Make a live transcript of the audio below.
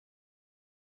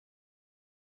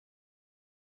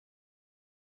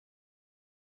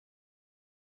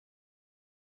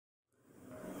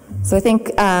So I think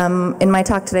in my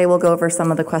talk today, we'll go over some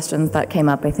of the questions that came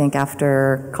up, I think,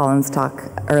 after Colin's talk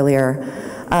earlier.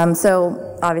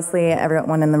 So obviously,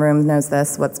 everyone in the room knows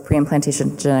this. What's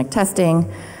preimplantation genetic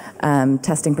testing?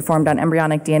 Testing performed on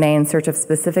embryonic DNA in search of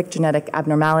specific genetic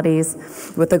abnormalities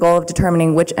with the goal of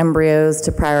determining which embryos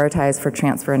to prioritize for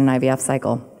transfer in an IVF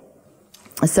cycle.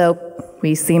 So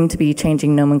we seem to be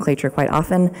changing nomenclature quite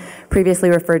often,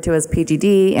 previously referred to as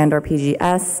PGD and or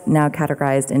PGS, now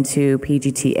categorized into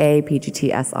PGTA,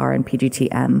 PGT-SR, and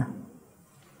PGT-M.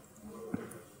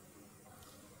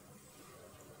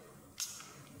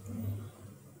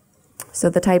 So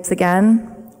the types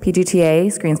again,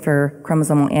 PGTA screens for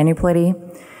chromosomal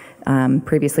aneuploidy,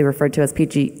 previously referred to as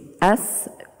PGS.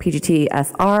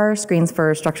 PGT-SR screens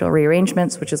for structural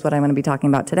rearrangements, which is what I'm going to be talking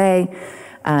about today.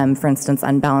 For instance,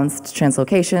 unbalanced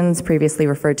translocations, previously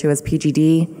referred to as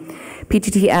PGD.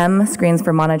 PGT-M screens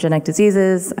for monogenic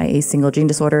diseases, i.e. single gene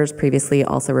disorders, previously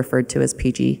also referred to as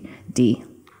PGD.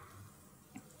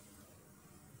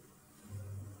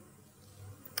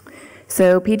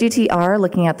 So PGTR,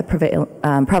 looking at the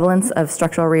prevalence of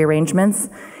structural rearrangements.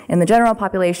 In the general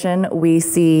population, we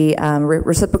see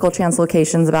reciprocal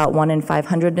translocations about 1 in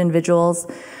 500 individuals,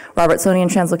 Robertsonian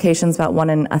translocations about 1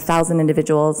 in 1,000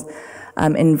 individuals,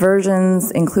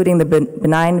 inversions, including the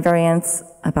benign variants,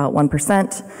 about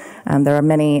 1%. There are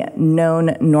many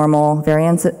known normal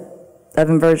variants of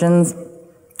inversions,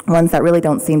 ones that really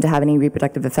don't seem to have any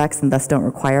reproductive effects and thus don't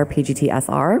require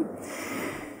PGT-SR.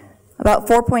 About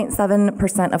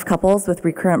 4.7% of couples with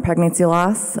recurrent pregnancy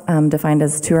loss, defined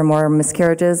as 2 or more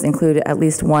miscarriages, include at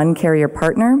least 1 carrier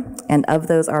partner, and of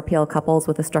those RPL couples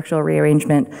with a structural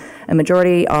rearrangement, a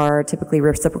majority are typically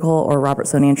reciprocal or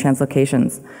Robertsonian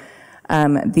translocations.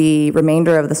 The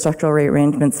remainder of the structural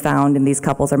rearrangements found in these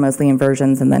couples are mostly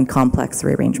inversions and then complex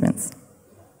rearrangements.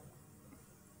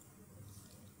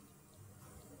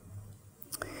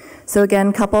 So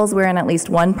again, couples wherein at least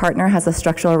one partner has a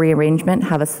structural rearrangement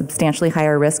have a substantially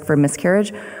higher risk for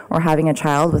miscarriage or having a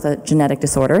child with a genetic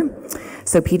disorder.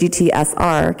 So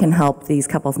PGT-SR can help these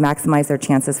couples maximize their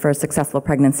chances for a successful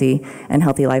pregnancy and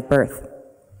healthy live birth.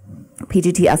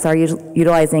 PGT-SR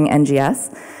utilizing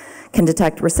NGS can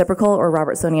detect reciprocal or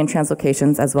Robertsonian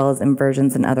translocations as well as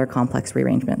inversions and other complex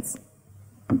rearrangements.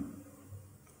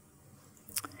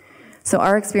 So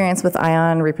our experience with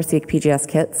Ion ReproSeq PGS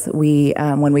kits,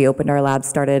 when we opened our lab,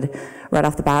 started right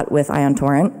off the bat with Ion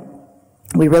Torrent.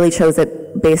 We really chose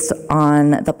it based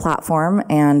on the platform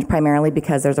and primarily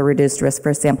because there's a reduced risk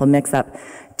for sample mix-up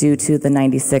due to the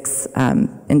 96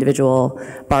 individual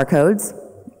barcodes.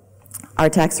 Our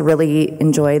techs really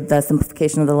enjoyed the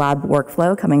simplification of the lab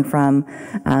workflow coming from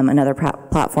another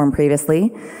platform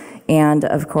previously, and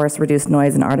of course reduced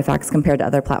noise and artifacts compared to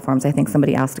other platforms. I think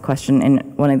somebody asked a question in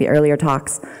one of the earlier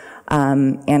talks,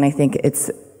 and I think it's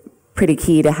pretty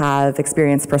key to have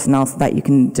experienced personnel so that you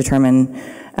can determine,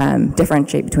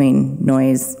 differentiate between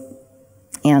noise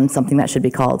and something that should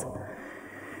be called.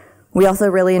 We also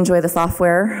really enjoy the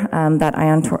software that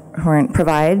Ion Torrent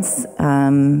provides,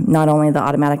 not only the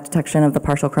automatic detection of the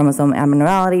partial chromosome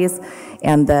abnormalities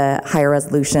and the higher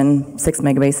resolution, 6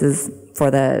 megabases for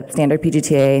the standard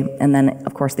PGTA, and then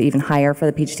of course the even higher for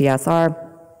the PGT-SR,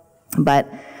 but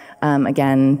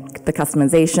again, the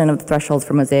customization of the thresholds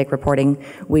for Mosaic reporting.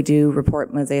 We do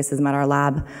report mosaicism at our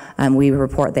lab. We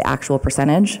report the actual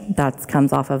percentage that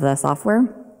comes off of the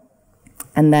software.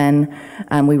 And then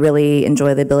we really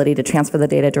enjoy the ability to transfer the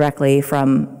data directly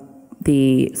from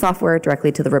the software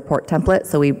directly to the report template.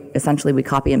 So we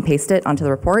copy and paste it onto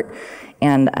the report,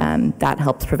 and that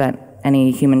helps prevent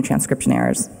any human transcription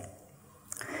errors.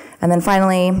 And then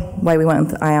finally, why we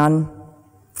went with Ion,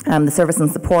 the service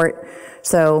and support.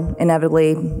 So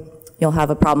inevitably, you'll have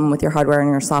a problem with your hardware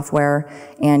and your software,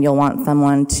 and you'll want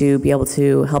someone to be able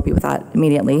to help you with that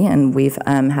immediately. And we've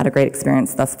had a great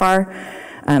experience thus far.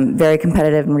 Very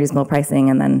competitive and reasonable pricing,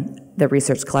 and then the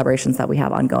research collaborations that we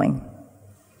have ongoing.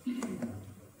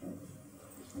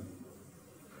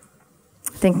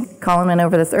 I think Colin went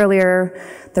over this earlier.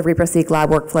 The ReproSeq lab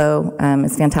workflow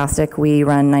is fantastic. We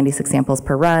run 96 samples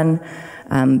per run,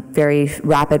 very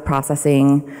rapid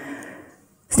processing,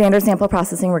 standard sample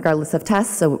processing regardless of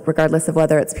tests, so regardless of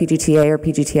whether it's PGTA or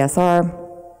PGTSR,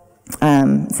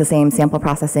 it's the same sample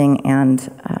processing, and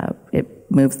it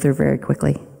moves through very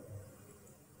quickly.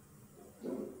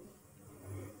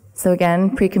 So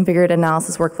again, pre-configured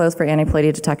analysis workflows for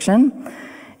aneuploidy detection.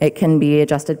 It can be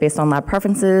adjusted based on lab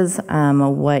preferences,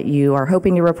 what you are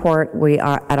hoping to report. We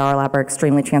are, at our lab, are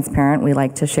extremely transparent. We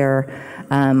like to share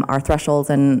our thresholds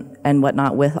and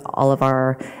whatnot with all of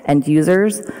our end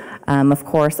users. Of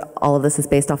course, all of this is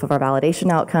based off of our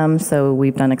validation outcomes, so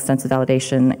we've done extensive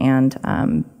validation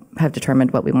and have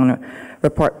determined what we want to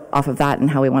report off of that and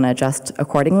how we want to adjust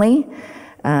accordingly.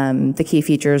 The key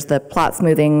features, the plot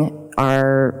smoothing,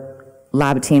 our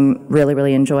lab team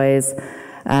really enjoys.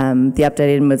 The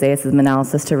updated mosaicism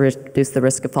analysis to reduce the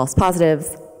risk of false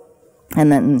positives. And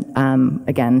then,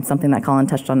 again, something that Colin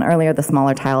touched on earlier, the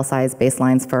smaller tile size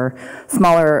baselines for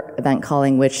smaller event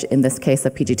calling, which in this case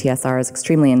of PGT-SR is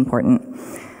extremely important.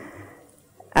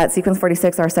 At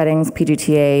Sequence46, our settings,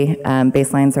 PGTA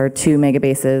baselines are 2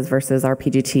 megabases versus our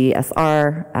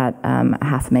PGT-SR at a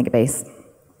half megabase.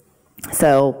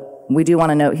 So we do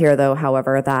want to note here, though,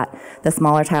 however, that the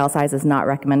smaller tile size is not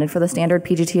recommended for the standard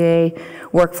PGTA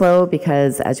workflow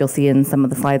because, as you'll see in some of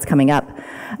the slides coming up,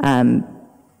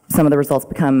 some of the results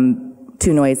become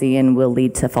too noisy and will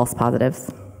lead to false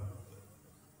positives.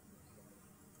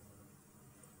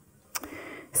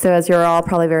 So as you're all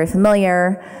probably very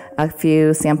familiar, a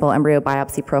few sample embryo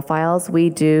biopsy profiles. We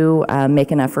do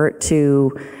make an effort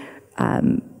to,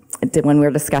 when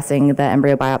we're discussing the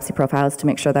embryo biopsy profiles, to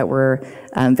make sure that we're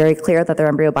very clear that they're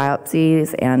embryo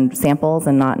biopsies and samples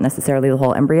and not necessarily the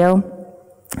whole embryo.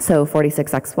 So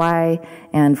 46XY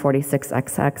and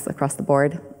 46XX across the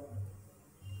board.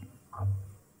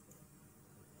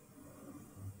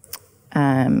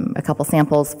 A couple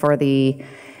samples for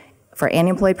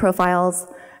aneuploid profiles.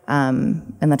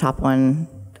 In the top one,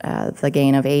 the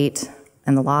gain of 8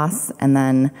 and the loss, and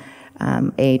then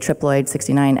a triploid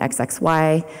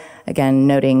 69XXY. Again,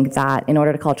 noting that in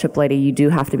order to call triploidy, you do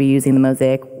have to be using the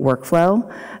Mosaic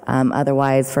workflow.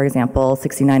 Otherwise, for example,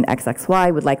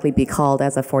 69XXY would likely be called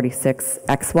as a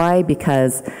 46XY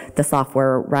because the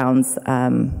software rounds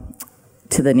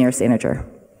to the nearest integer.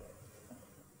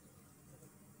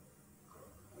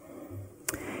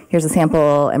 Here's a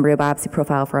sample embryo biopsy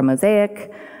profile for a mosaic.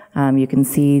 You can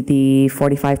see the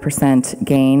 45%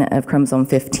 gain of chromosome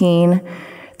 15.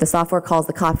 The software calls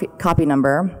the copy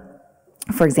number.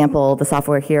 For example, the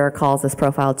software here calls this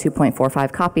profile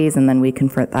 2.45 copies, and then we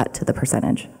convert that to the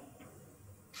percentage.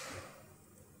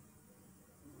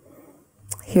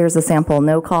 Here's a sample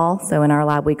no call. So in our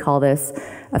lab, we call this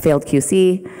a failed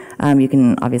QC. You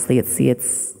can obviously see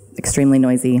it's extremely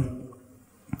noisy.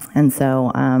 And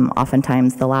so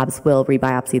oftentimes the labs will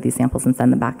rebiopsy these samples and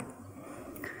send them back.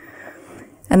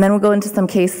 And then we'll go into some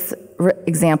case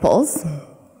examples.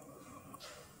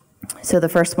 So the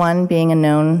first one being a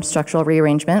known structural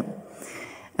rearrangement.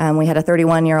 We had a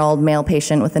 31-year-old male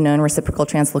patient with a known reciprocal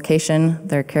translocation.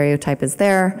 Their karyotype is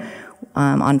there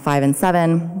on 5 and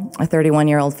 7. A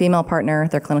 31-year-old female partner.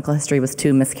 Their clinical history was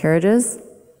 2 miscarriages.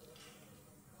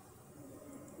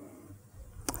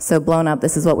 So blown up,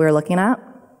 this is what we were looking at.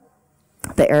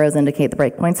 The arrows indicate the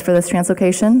breakpoints for this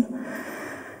translocation.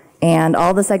 And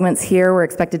all the segments here were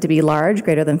expected to be large,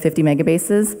 greater than 50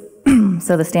 megabases,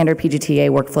 so the standard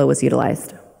PGTA workflow was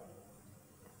utilized.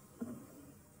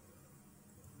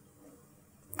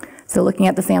 So looking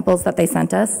at the samples that they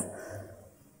sent us,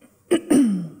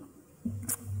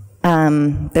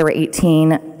 there were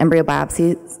 18 embryo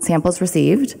biopsy samples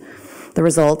received. The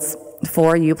results,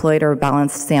 4 euploid or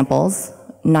balanced samples,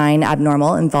 9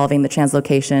 abnormal involving the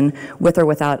translocation with or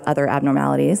without other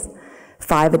abnormalities,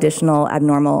 5 additional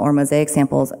abnormal or mosaic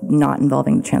samples not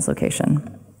involving the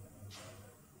translocation.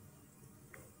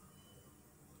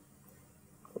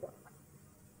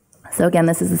 So again,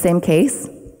 this is the same case.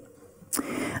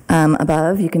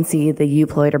 Above, you can see the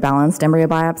euploid or balanced embryo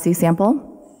biopsy sample.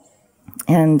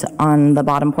 And on the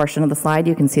bottom portion of the slide,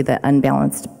 you can see the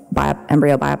unbalanced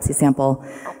embryo biopsy sample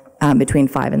between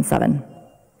 5 and 7.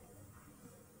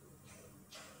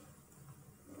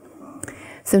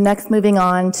 So next, moving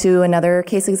on to another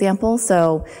case example.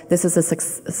 So this is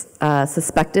a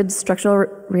suspected structural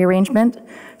rearrangement.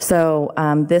 So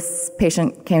this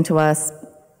patient came to us,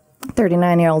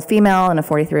 39-year-old female and a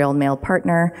 43-year-old male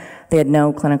partner. They had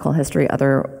no clinical history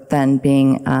other than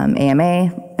being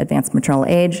AMA, advanced maternal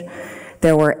age.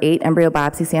 There were 8 embryo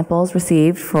biopsy samples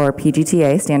received for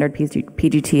PGTA, standard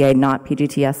PGTA, not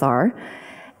PGTSR.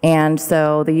 And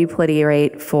so the euploidy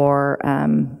rate for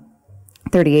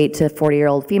 38 to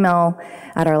 40-year-old female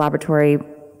at our laboratory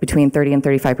between 30 and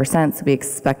 35%, so we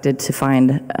expected to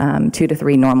find 2 to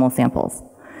 3 normal samples.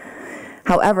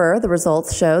 However, the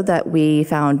results showed that we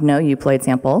found no euploid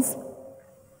samples.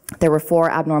 There were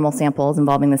 4 abnormal samples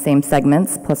involving the same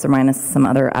segments, plus or minus some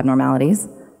other abnormalities.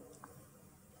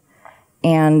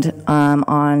 And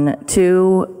on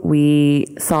 2,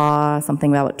 we saw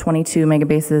something about 22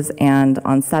 megabases, and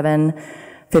on 7,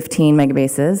 15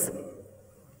 megabases.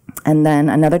 And then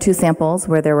another 2 samples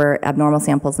where there were abnormal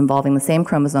samples involving the same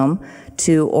chromosome,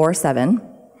 2 or 7,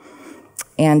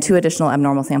 and 2 additional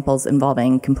abnormal samples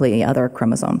involving completely other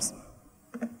chromosomes.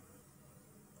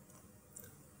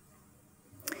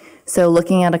 So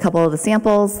looking at a couple of the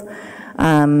samples,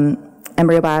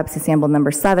 embryo biopsy sample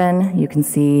number 7, you can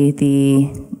see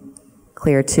the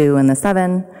clear 2 and the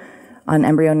 7. On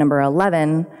embryo number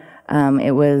 11,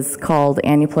 it was called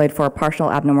aneuploid for a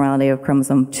partial abnormality of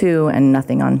chromosome 2 and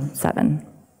nothing on 7.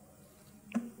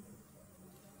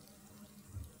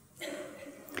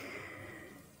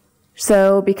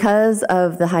 So because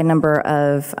of the high number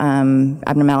of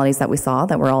abnormalities that we saw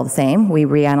that were all the same, we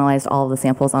reanalyzed all of the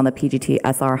samples on the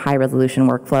PGT-SR high-resolution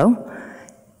workflow,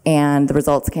 and the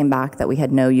results came back that we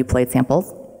had no euploid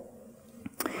samples.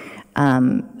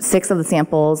 6 of the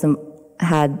samples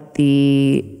had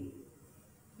the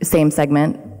same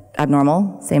segment,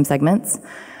 abnormal, same segments,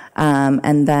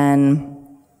 and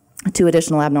then 2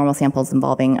 additional abnormal samples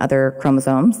involving other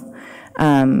chromosomes.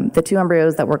 The 2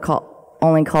 embryos that were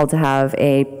only called to have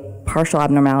a partial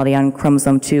abnormality on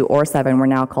chromosome 2 or 7 were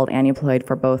now called aneuploid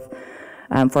for both,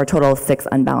 for a total of 6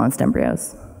 unbalanced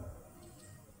embryos.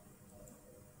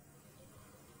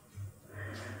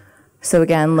 So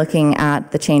again, looking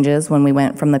at the changes when we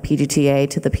went from the PGTA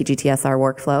to the PGTSR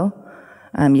workflow,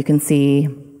 you can see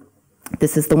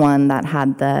this is the one that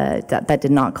had that did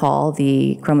not call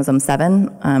the chromosome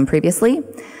 7 previously,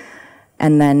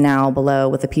 and then now below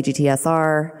with the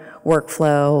PGTSR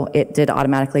workflow, it did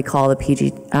automatically call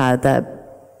the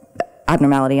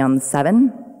abnormality on the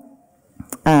 7.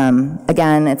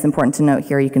 Again, it's important to note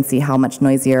here, you can see how much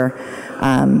noisier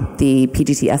the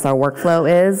PGT-SR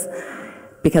workflow is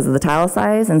because of the tile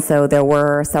size, and so there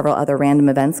were several other random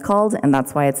events called, and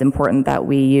that's why it's important that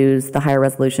we use the higher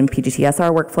resolution PGT-SR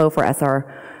workflow for SR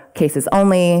cases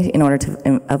only in order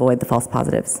to avoid the false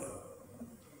positives.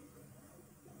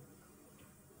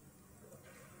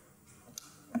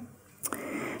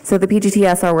 So the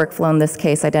PGT-SR workflow in this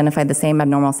case identified the same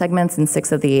abnormal segments in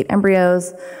 6 of the 8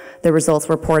 embryos. The results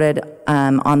reported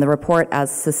on the report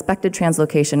as suspected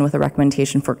translocation with a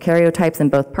recommendation for karyotypes in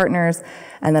both partners,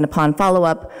 and then upon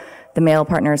follow-up, the male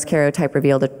partner's karyotype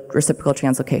revealed a reciprocal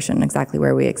translocation, exactly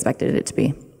where we expected it to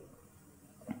be.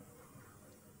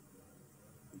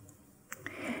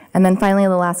 And then finally,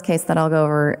 the last case that I'll go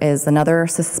over is another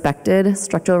suspected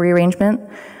structural rearrangement,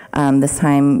 this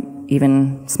time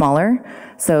even smaller.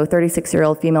 So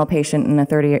 36-year-old female patient and a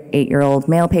 38-year-old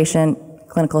male patient,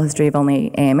 clinical history of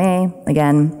only AMA,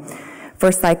 again.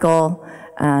 First cycle,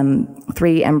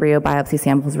 3 embryo biopsy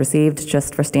samples received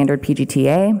just for standard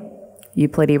PGTA.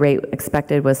 Euploidy rate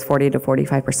expected was 40 to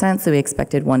 45%, so we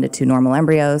expected 1 to 2 normal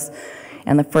embryos.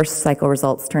 And the first cycle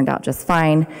results turned out just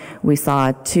fine. We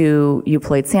saw 2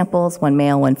 euploid samples, 1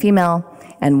 male, 1 female,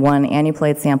 and 1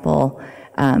 aneuploid sample,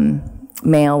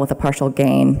 male with a partial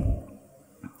gain,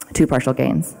 2 partial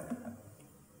gains.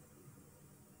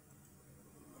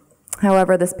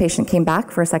 However, this patient came back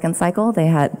for a second cycle.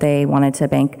 They wanted to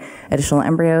bank additional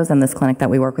embryos, and this clinic that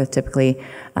we work with typically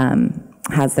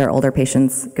has their older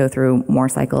patients go through more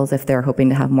cycles if they're hoping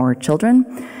to have more children.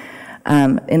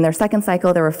 In their second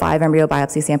cycle, there were 5 embryo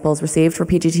biopsy samples received for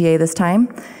PGTA this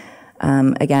time.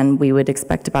 Again, we would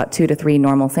expect about 2 to 3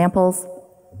 normal samples.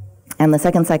 And the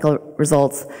second cycle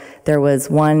results, there was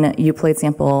 1 euploid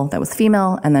sample that was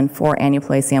female, and then 4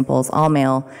 aneuploid samples, all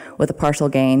male, with a partial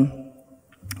gain.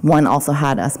 1 also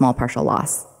had a small partial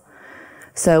loss.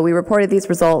 So we reported these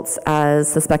results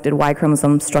as suspected Y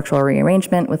chromosome structural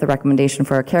rearrangement with a recommendation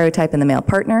for a karyotype in the male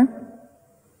partner.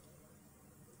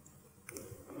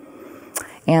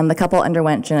 And the couple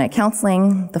underwent genetic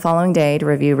counseling the following day to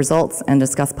review results and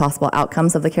discuss possible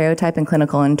outcomes of the karyotype and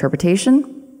clinical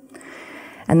interpretation.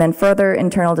 And then further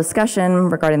internal discussion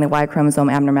regarding the Y chromosome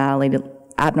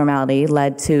abnormality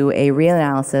led to a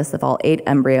reanalysis of all 8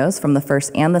 embryos from the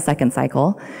first and the second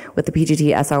cycle with the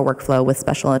PGT-SR workflow with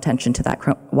special attention to that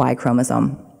Y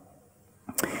chromosome.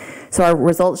 So our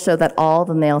results showed that all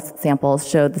the male samples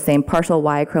showed the same partial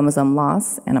Y chromosome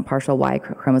loss and a partial Y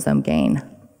chromosome gain.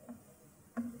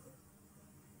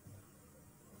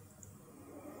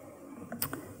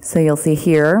 So you'll see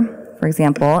here, for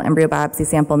example, embryo biopsy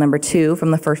sample number 2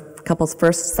 from the couple's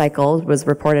first cycle was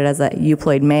reported as a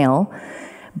euploid male,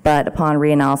 but upon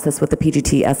reanalysis with the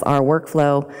PGT-SR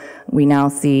workflow, we now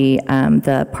see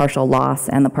the partial loss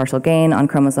and the partial gain on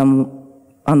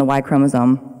the Y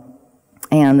chromosome,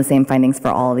 and the same findings for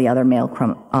all the other male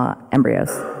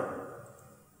embryos.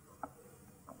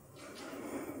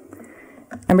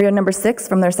 Embryo number 6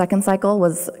 from their second cycle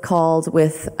was called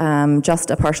with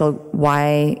just a partial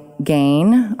Y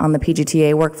gain on the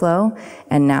PGTA workflow,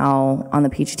 and now on the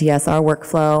PGTSR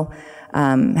workflow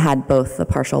had both the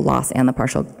partial loss and the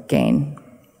partial gain.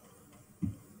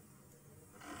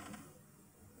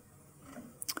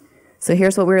 So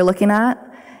here's what we were looking at.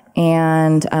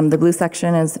 And the blue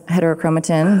section is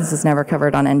heterochromatin. This is never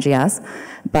covered on NGS,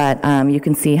 but you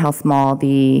can see how small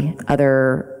the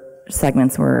other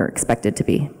segments were expected to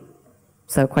be.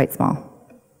 So quite small.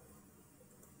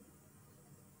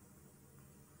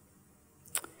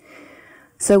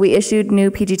 So we issued new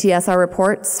PGT-SR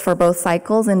reports for both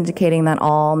cycles, indicating that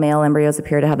all male embryos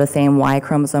appear to have the same Y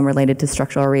chromosome related to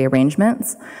structural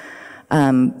rearrangements.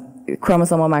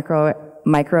 Chromosomal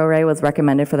microarray was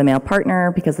recommended for the male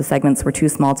partner because the segments were too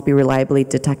small to be reliably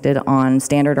detected on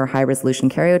standard or high-resolution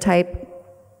karyotype.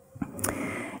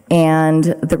 And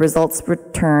the results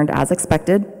returned as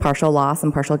expected, partial loss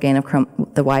and partial gain of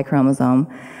the Y chromosome,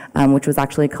 which was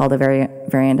actually called a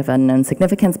variant of unknown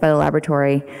significance by the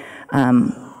laboratory.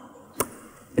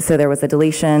 So there was a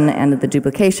deletion and the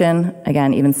duplication,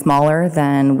 again, even smaller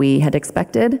than we had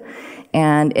expected.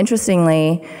 And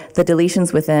interestingly, the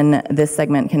deletions within this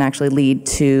segment can actually lead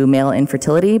to male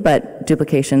infertility, but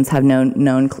duplications have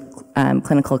known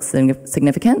clinical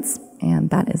significance. And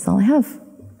that is all I have.